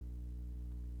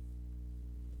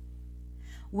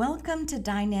Welcome to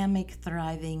Dynamic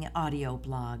Thriving Audio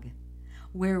Blog,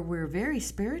 where we're very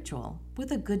spiritual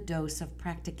with a good dose of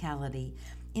practicality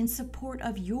in support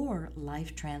of your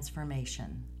life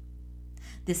transformation.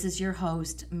 This is your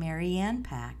host, Mary Ann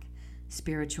Pack,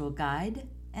 spiritual guide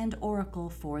and oracle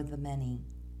for the many.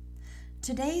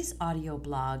 Today's audio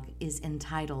blog is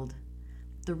entitled,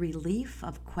 The Relief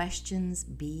of Questions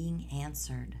Being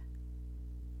Answered.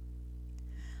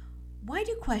 Why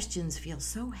do questions feel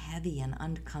so heavy and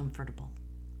uncomfortable?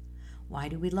 Why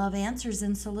do we love answers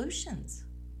and solutions?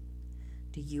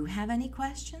 Do you have any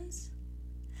questions?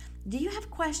 Do you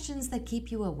have questions that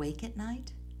keep you awake at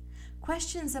night?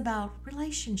 Questions about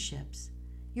relationships,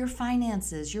 your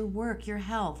finances, your work, your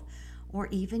health, or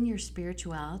even your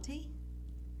spirituality?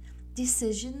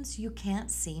 Decisions you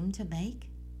can't seem to make?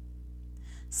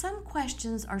 Some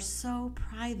questions are so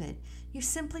private, you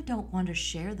simply don't want to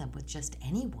share them with just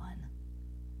anyone.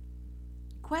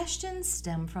 Questions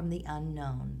stem from the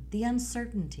unknown, the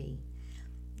uncertainty,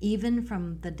 even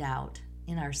from the doubt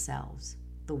in ourselves,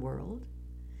 the world,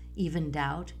 even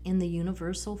doubt in the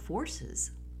universal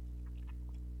forces.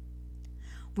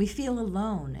 We feel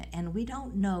alone and we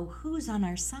don't know who's on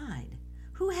our side,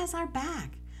 who has our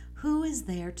back, who is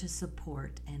there to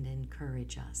support and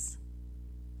encourage us.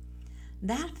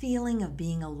 That feeling of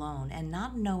being alone and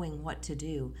not knowing what to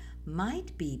do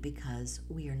might be because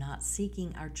we are not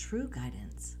seeking our true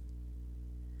guidance.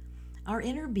 Our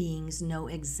inner beings know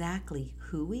exactly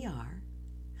who we are,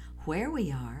 where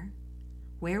we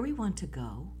want to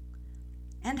go,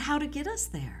 and how to get us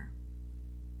there.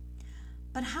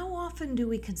 But how often do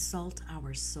we consult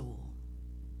our soul?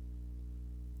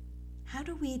 How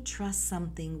do we trust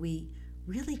something we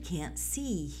really can't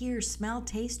see, hear, smell,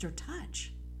 taste, or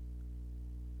touch?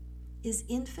 Is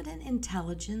infinite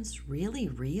intelligence really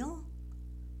real?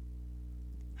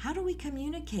 How do we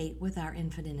communicate with our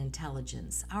infinite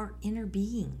intelligence, our inner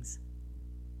beings?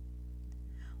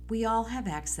 We all have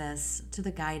access to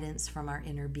the guidance from our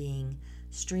inner being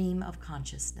stream of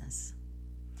consciousness.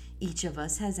 Each of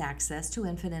us has access to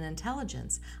infinite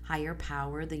intelligence, higher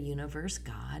power, the universe,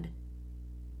 God.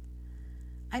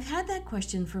 I've had that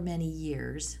question for many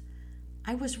years.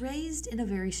 I was raised in a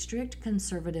very strict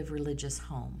conservative religious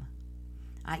home.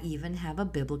 I even have a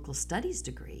biblical studies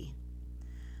degree.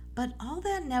 But all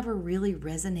that never really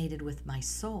resonated with my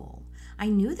soul. I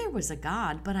knew there was a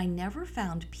God, but I never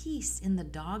found peace in the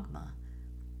dogma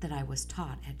that I was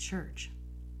taught at church.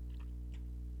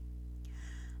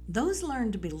 Those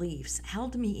learned beliefs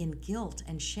held me in guilt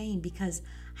and shame because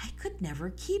I could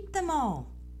never keep them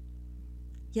all.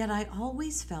 Yet I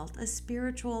always felt a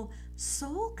spiritual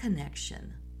soul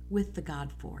connection with the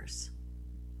God force.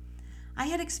 I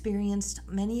had experienced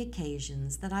many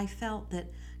occasions that I felt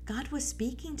that God was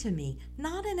speaking to me,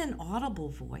 not in an audible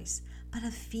voice, but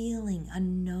a feeling, a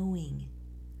knowing.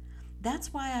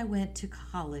 That's why I went to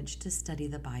college to study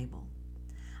the Bible.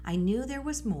 I knew there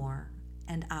was more,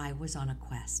 and I was on a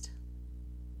quest.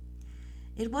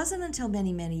 It wasn't until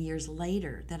many, many years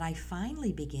later that I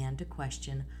finally began to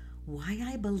question why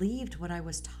I believed what I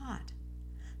was taught.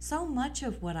 So much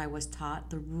of what I was taught,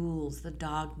 the rules, the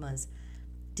dogmas,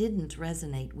 didn't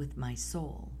resonate with my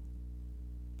soul.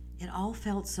 It all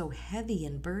felt so heavy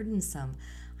and burdensome.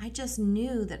 I just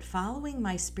knew that following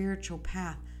my spiritual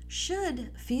path should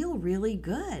feel really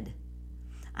good.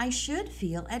 I should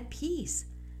feel at peace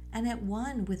and at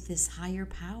one with this higher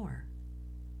power.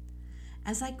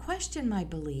 As I questioned my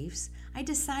beliefs, I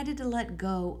decided to let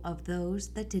go of those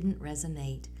that didn't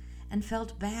resonate and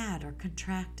felt bad or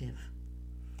contractive.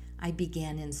 I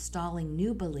began installing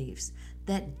new beliefs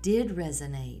that did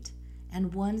resonate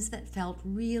and ones that felt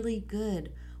really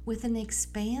good with an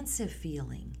expansive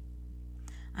feeling.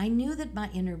 I knew that my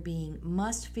inner being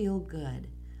must feel good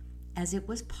as it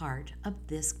was part of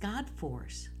this God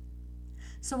force.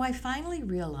 So I finally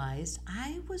realized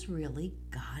I was really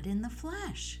God in the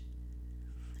flesh.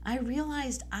 I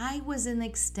realized I was an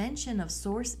extension of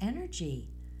source energy,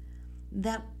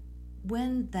 that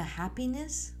when the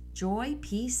happiness, joy,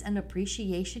 peace, and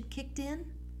appreciation kicked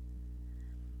in,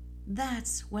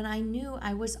 that's when I knew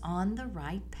I was on the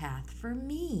right path for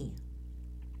me.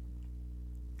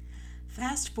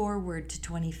 Fast forward to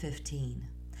 2015.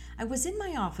 I was in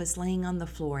my office laying on the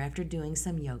floor after doing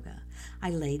some yoga. I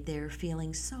laid there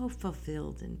feeling so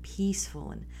fulfilled and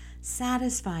peaceful and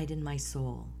satisfied in my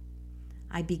soul.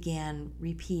 I began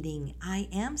repeating I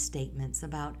am statements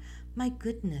about my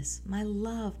goodness, my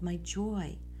love, my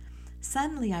joy.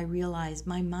 Suddenly I realized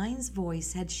my mind's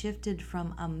voice had shifted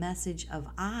from a message of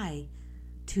I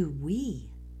to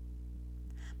we.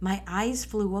 My eyes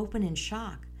flew open in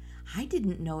shock. I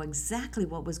didn't know exactly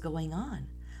what was going on,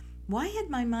 Why had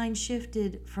my mind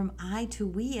shifted from I to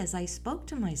we as I spoke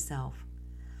to myself?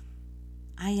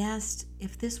 I asked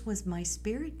if this was my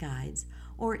spirit guides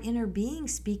or inner being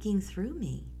speaking through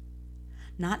me.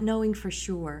 Not knowing for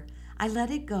sure, I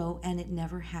let it go and it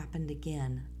never happened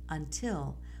again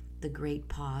until the great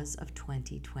pause of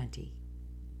 2020.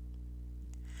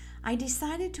 I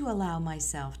decided to allow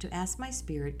myself to ask my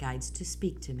spirit guides to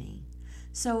speak to me.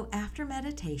 So after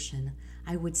meditation,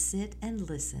 I would sit and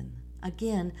listen,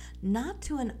 again, not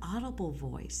to an audible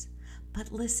voice,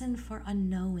 but listen for a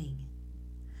knowing.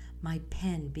 My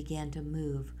pen began to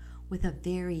move with a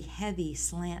very heavy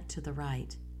slant to the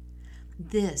right.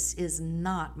 This is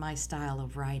not my style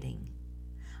of writing.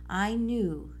 I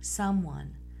knew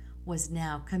someone was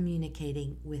now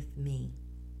communicating with me.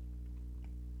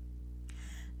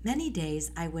 Many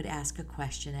days I would ask a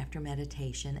question after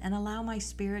meditation and allow my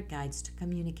spirit guides to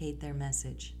communicate their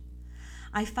message.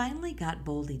 I finally got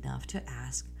bold enough to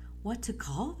ask what to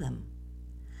call them.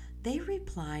 They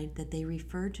replied that they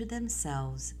referred to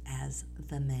themselves as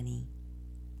the many.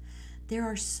 There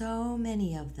are so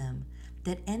many of them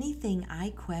that anything I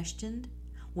questioned,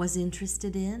 was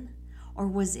interested in, or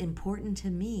was important to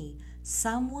me,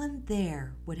 someone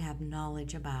there would have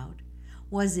knowledge about,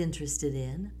 was interested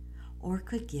in, or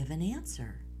could give an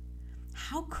answer.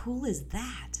 How cool is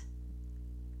that?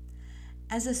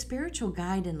 As a spiritual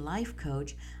guide and life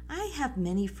coach, I have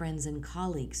many friends and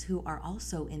colleagues who are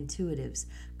also intuitives,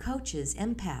 coaches,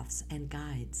 empaths, and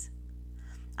guides.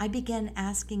 I began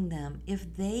asking them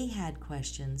if they had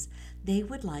questions they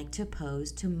would like to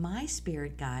pose to my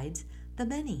spirit guides, the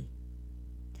many.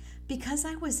 Because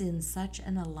I was in such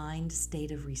an aligned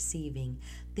state of receiving,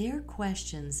 their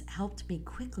questions helped me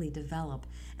quickly develop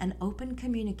an open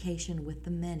communication with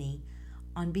the many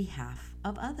on behalf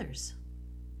of others.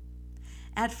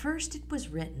 At first it was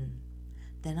written,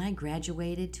 then I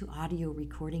graduated to audio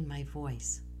recording my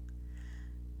voice.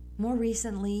 More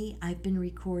recently, I've been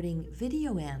recording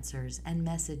video answers and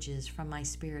messages from my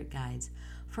spirit guides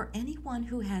for anyone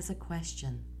who has a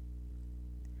question.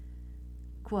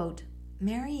 Quote,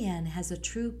 Marianne has a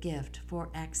true gift for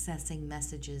accessing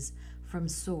messages from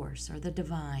Source or the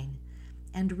Divine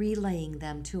and relaying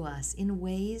them to us in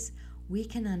ways we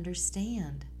can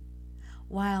understand.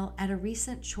 While at a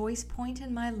recent choice point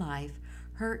in my life,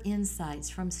 her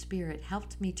insights from Spirit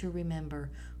helped me to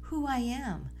remember who I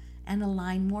am and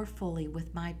align more fully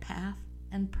with my path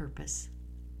and purpose.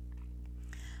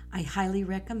 I highly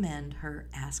recommend her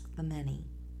Ask the Many.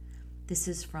 This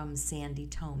is from Sandy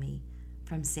Tomey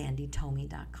from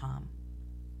sandytomey.com.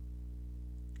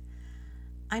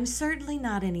 I'm certainly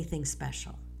not anything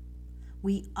special.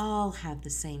 We all have the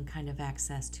same kind of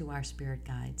access to our spirit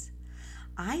guides.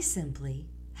 I simply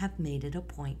have made it a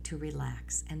point to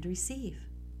relax and receive,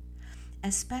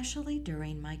 especially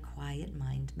during my quiet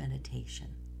mind meditation.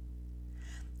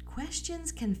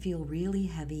 Questions can feel really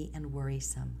heavy and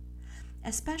worrisome,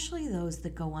 especially those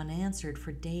that go unanswered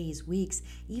for days, weeks,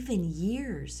 even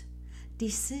years.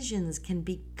 Decisions can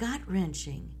be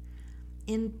gut-wrenching.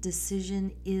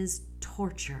 Indecision is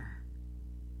torture.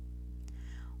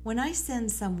 When I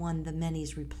send someone the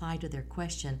many's reply to their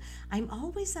question, I'm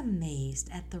always amazed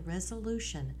at the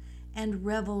resolution and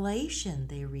revelation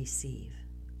they receive.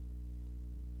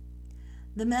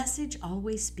 The message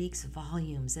always speaks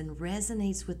volumes and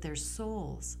resonates with their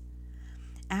souls.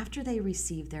 After they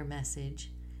receive their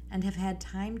message and have had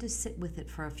time to sit with it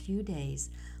for a few days,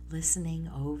 listening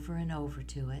over and over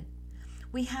to it,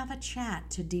 we have a chat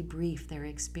to debrief their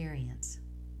experience.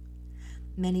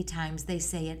 Many times they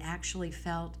say it actually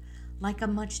felt like a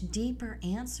much deeper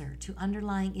answer to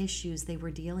underlying issues they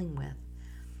were dealing with.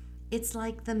 It's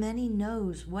like the many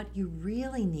knows what you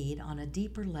really need on a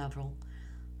deeper level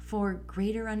for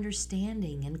greater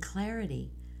understanding and clarity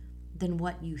than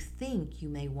what you think you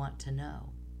may want to know.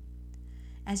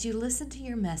 As you listen to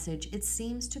your message, it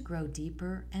seems to grow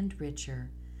deeper and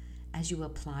richer as you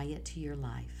apply it to your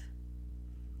life.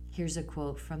 Here's a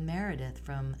quote from Meredith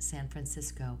from San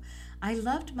Francisco. I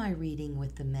loved my reading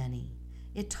with the many.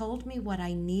 It told me what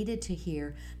I needed to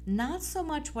hear, not so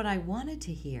much what I wanted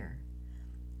to hear.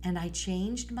 And I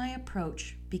changed my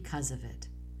approach because of it.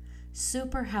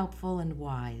 Super helpful and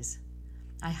wise.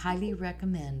 I highly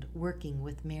recommend working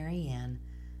with Marianne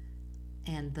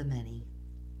and the many.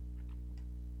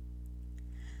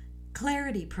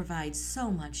 Clarity provides so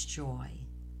much joy.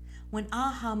 When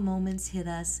aha moments hit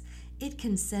us, it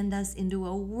can send us into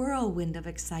a whirlwind of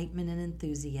excitement and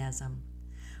enthusiasm.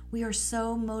 We are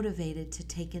so motivated to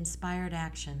take inspired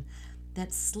action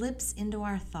that slips into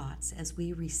our thoughts as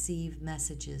we receive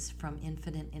messages from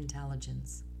infinite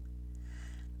intelligence.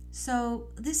 So,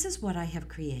 this is what I have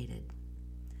created.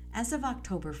 As of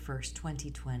October 1st,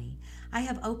 2020, I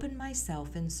have opened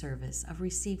myself in service of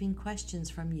receiving questions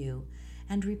from you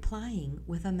and replying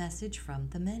with a message from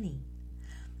the many.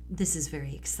 This is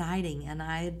very exciting, and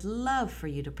I'd love for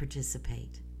you to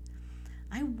participate.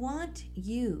 I want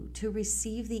you to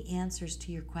receive the answers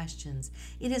to your questions.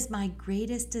 It is my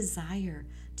greatest desire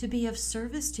to be of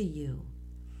service to you.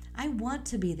 I want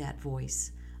to be that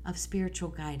voice of spiritual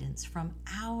guidance from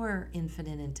our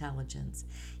infinite intelligence.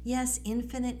 Yes,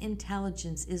 infinite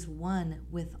intelligence is one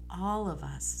with all of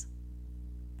us.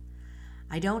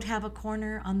 I don't have a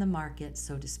corner on the market,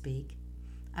 so to speak.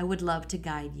 I would love to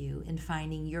guide you in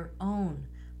finding your own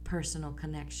personal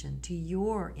connection to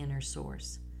your inner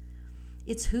source.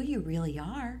 It's who you really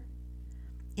are.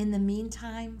 In the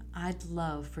meantime, I'd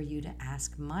love for you to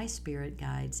ask my spirit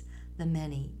guides, the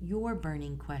many, your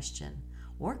burning question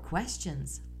or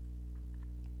questions.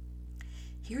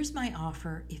 Here's my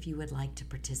offer if you would like to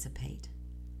participate.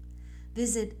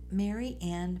 Visit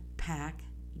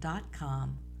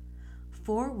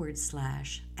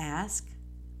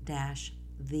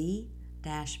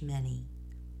maryannpack.com/ask-the-many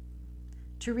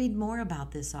to read more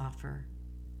about this offer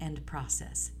and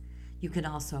process. You can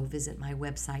also visit my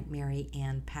website,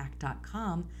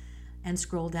 maryannpack.com, and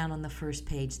scroll down on the first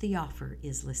page. The offer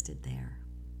is listed there.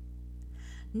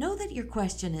 Know that your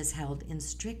question is held in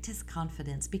strictest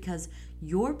confidence because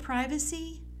your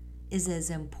privacy is as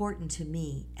important to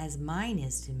me as mine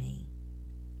is to me.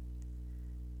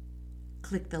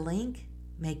 Click the link,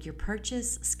 make your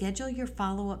purchase, schedule your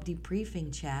follow-up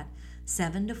debriefing chat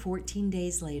 7 to 14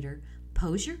 days later,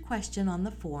 pose your question on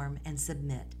the form, and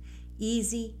submit.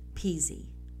 Easy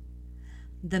peasy.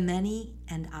 The many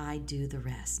and I do the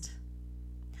rest.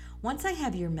 Once I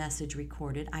have your message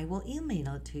recorded, I will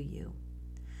email it to you.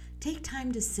 Take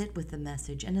time to sit with the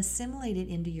message and assimilate it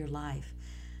into your life.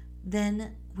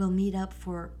 Then we'll meet up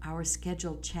for our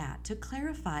scheduled chat to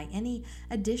clarify any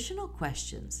additional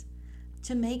questions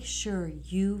to make sure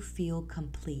you feel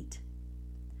complete.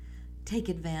 Take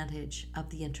advantage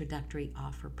of the introductory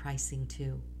offer pricing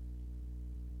too.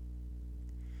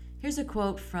 Here's a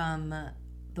quote from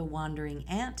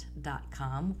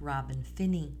thewanderingyant.com, Robin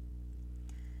Finney.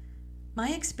 My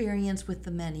experience with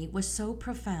the many was so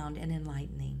profound and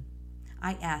enlightening.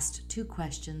 I asked 2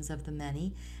 questions of the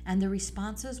many, and the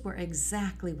responses were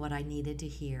exactly what I needed to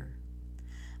hear.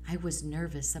 I was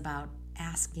nervous about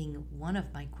asking one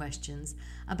of my questions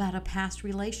about a past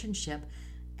relationship,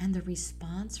 and the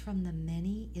response from the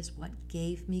many is what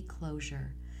gave me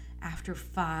closure after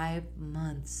 5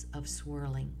 months of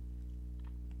swirling.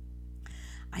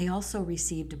 I also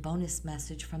received a bonus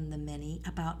message from the many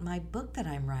about my book that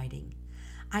I'm writing.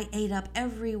 I ate up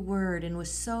every word and was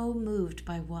so moved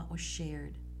by what was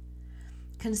shared.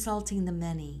 Consulting the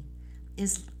many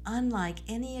is unlike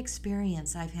any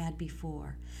experience I've had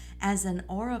before. As an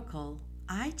oracle,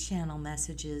 I channel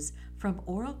messages from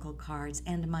oracle cards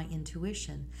and my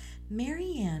intuition.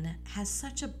 Marianne has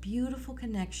such a beautiful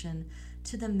connection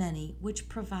to the many, which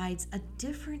provides a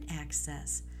different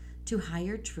access to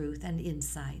higher truth and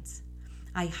insights.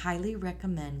 I highly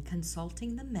recommend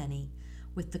consulting the many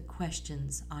with the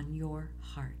questions on your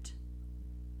heart.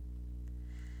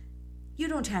 You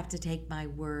don't have to take my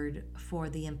word for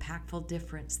the impactful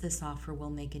difference this offer will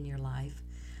make in your life.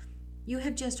 You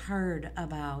have just heard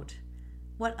about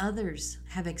what others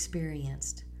have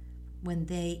experienced when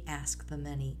they ask the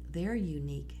many their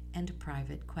unique and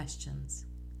private questions.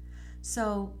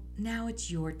 So now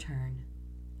it's your turn.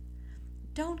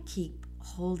 Don't keep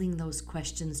holding those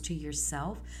questions to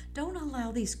yourself. Don't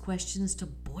allow these questions to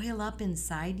boil up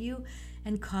inside you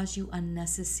and cause you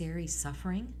unnecessary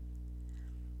suffering.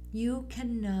 You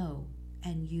can know,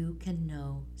 and you can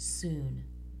know soon.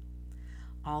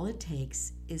 All it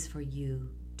takes is for you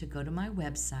to go to my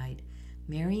website,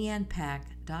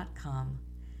 maryannpack.com,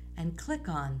 and click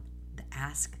on the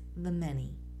Ask the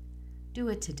Many. Do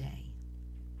it today.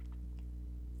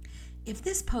 If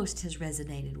this post has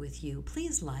resonated with you,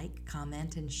 please like,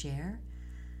 comment, and share.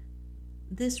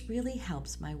 This really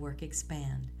helps my work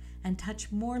expand and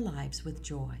touch more lives with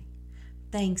joy.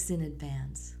 Thanks in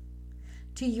advance.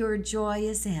 To your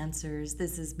joyous answers,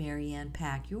 this is Marianne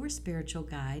Pack, your spiritual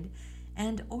guide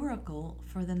and oracle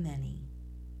for the many.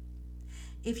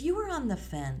 If you are on the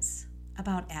fence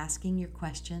about asking your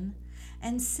question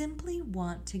and simply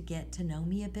want to get to know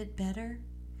me a bit better,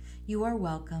 you are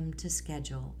welcome to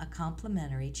schedule a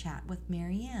complimentary chat with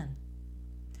Marianne.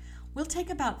 We'll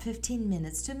take about 15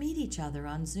 minutes to meet each other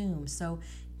on Zoom so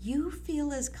you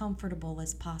feel as comfortable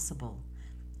as possible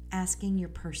asking your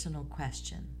personal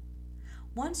question.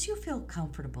 Once you feel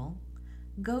comfortable,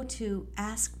 go to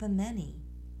Ask the Many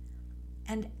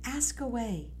and ask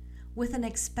away with an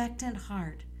expectant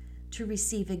heart to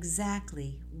receive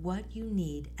exactly what you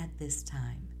need at this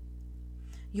time.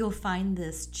 You'll find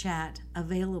this chat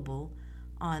available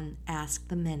on Ask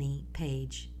the Many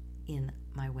page in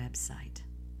my website.